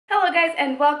Hello guys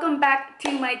and welcome back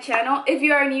to my channel. If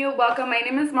you are new, welcome. My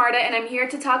name is Marta and I'm here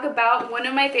to talk about one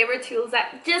of my favorite tools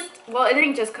that it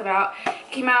didn't just come out.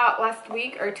 It came out last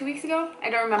week or 2 weeks ago. I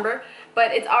don't remember,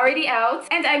 but it's already out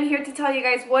and I'm here to tell you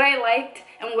guys what I liked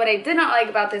and what I did not like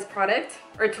about this product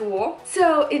or tool.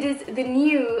 So it is the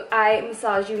new eye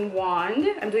massaging wand.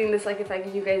 I'm doing this like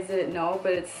if you guys didn't know,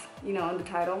 but it's, you know, in the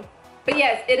title. But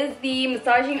yes, it is the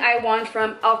massaging eye wand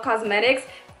from E.L.F Cosmetics.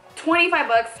 25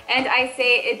 bucks, and I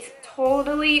say it's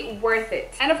totally worth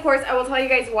it. And of course I will tell you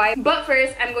guys why, but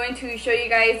first I'm going to show you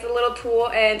guys the little tool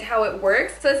and how it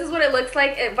works. So this is what it looks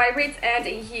like. It vibrates and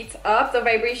it heats up. The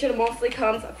vibration mostly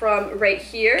comes from right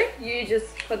here. You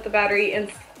just put the battery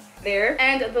in there,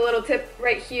 and the little tip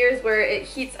right here is where it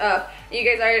heats up. You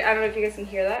guys I don't know if you guys can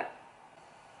hear that.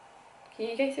 Can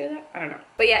you guys hear that? I don't know.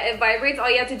 But yeah, it vibrates. All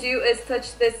you have to do is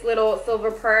touch this little silver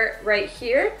part right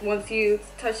here. Once you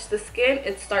touch the skin,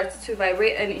 it starts to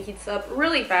vibrate and it heats up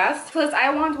really fast. So this eye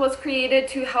wand was created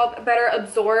to help better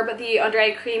absorb the under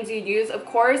eye creams you use. Of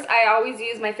course, I always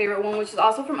use my favorite one, which is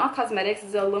also from E.L.F Cosmetics.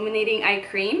 It's the illuminating eye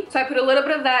cream. So I put a little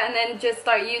bit of that and then just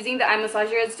start using the eye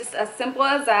massager. It's just as simple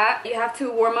as that. You have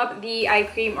to warm up the eye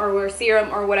cream or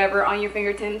serum or whatever on your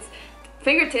fingertips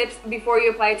before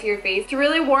you apply it to your face to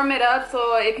really warm it up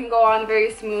so it can go on very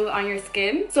smooth on your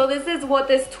skin. So this is what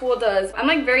this tool does. I'm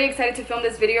like very excited to film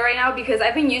this video right now because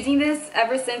I've been using this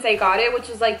ever since I got it, which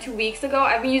was like 2 weeks ago.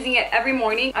 I've been using it every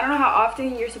morning. I don't know how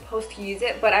often you're supposed to use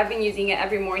it, but I've been using it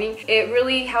every morning. It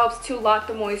really helps to lock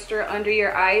the moisture under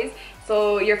your eyes.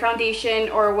 So your foundation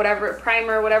or whatever,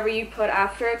 primer, whatever you put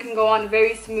after it can go on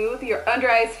very smooth. Your under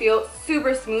eyes feel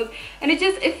super smooth and it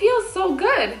feels so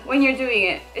good when you're doing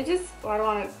it. Well, I don't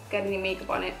want to get any makeup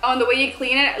on it. Oh, and the way you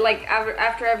clean it, like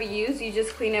after every use, you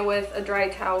just clean it with a dry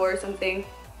towel or something,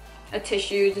 a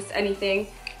tissue, just anything,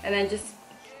 and then just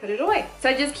put it away. So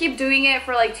I just keep doing it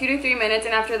for like 2 to 3 minutes,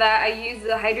 and after that I use the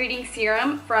hydrating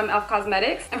serum from E.L.F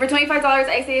Cosmetics. And for $25,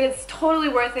 I say it's totally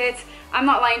worth it. I'm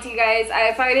not lying to you guys.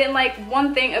 If I didn't like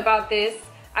one thing about this,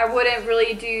 I wouldn't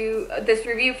really do this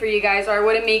review for you guys, or I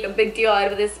wouldn't make a big deal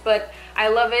out of this, but I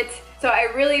love it. So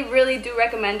I really do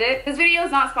recommend it. This video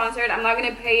is not sponsored. I'm not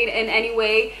gonna pay it in any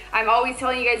way. I'm always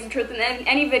telling you guys the truth in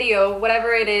any video,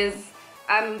 whatever it is.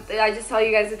 I just tell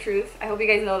you guys the truth. I hope you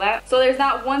guys know that. So there's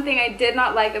not one thing I did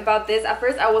not like about this. At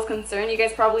first I was concerned. You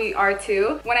guys probably are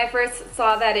too. When I first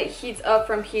saw that it heats up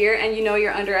from here, and you know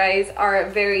your under eyes are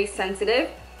very sensitive,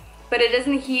 but it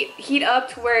doesn't heat up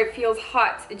to where it feels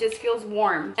hot. It just feels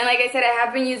warm. And like I said, I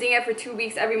have been using it for 2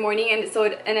 weeks every morning, and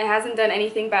it hasn't done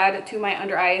anything bad to my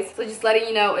under eyes. So just letting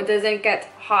you know, it doesn't get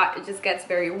hot, it just gets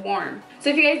very warm. So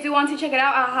if you guys do want to check it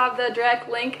out, I'll have the direct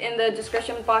link in the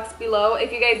description box below.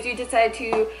 If you guys do decide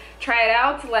to try it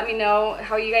out, let me know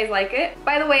how you guys like it.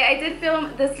 By the way, I did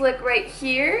film this look right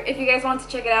here. If you guys want to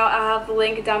check it out, I'll have the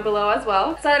link down below as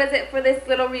well. So that is it for this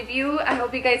little review. I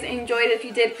hope you guys enjoyed. If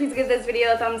you did, please give this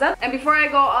video a thumbs up. And before I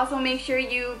go, also make sure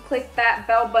you click that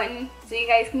bell button so you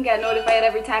guys can get notified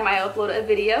every time I upload a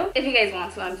video. If you guys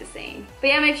want to, I'm just saying. But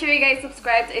yeah, make sure you guys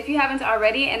subscribe if you haven't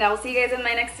already, and I will see you guys in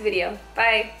my next video.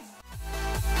 Bye!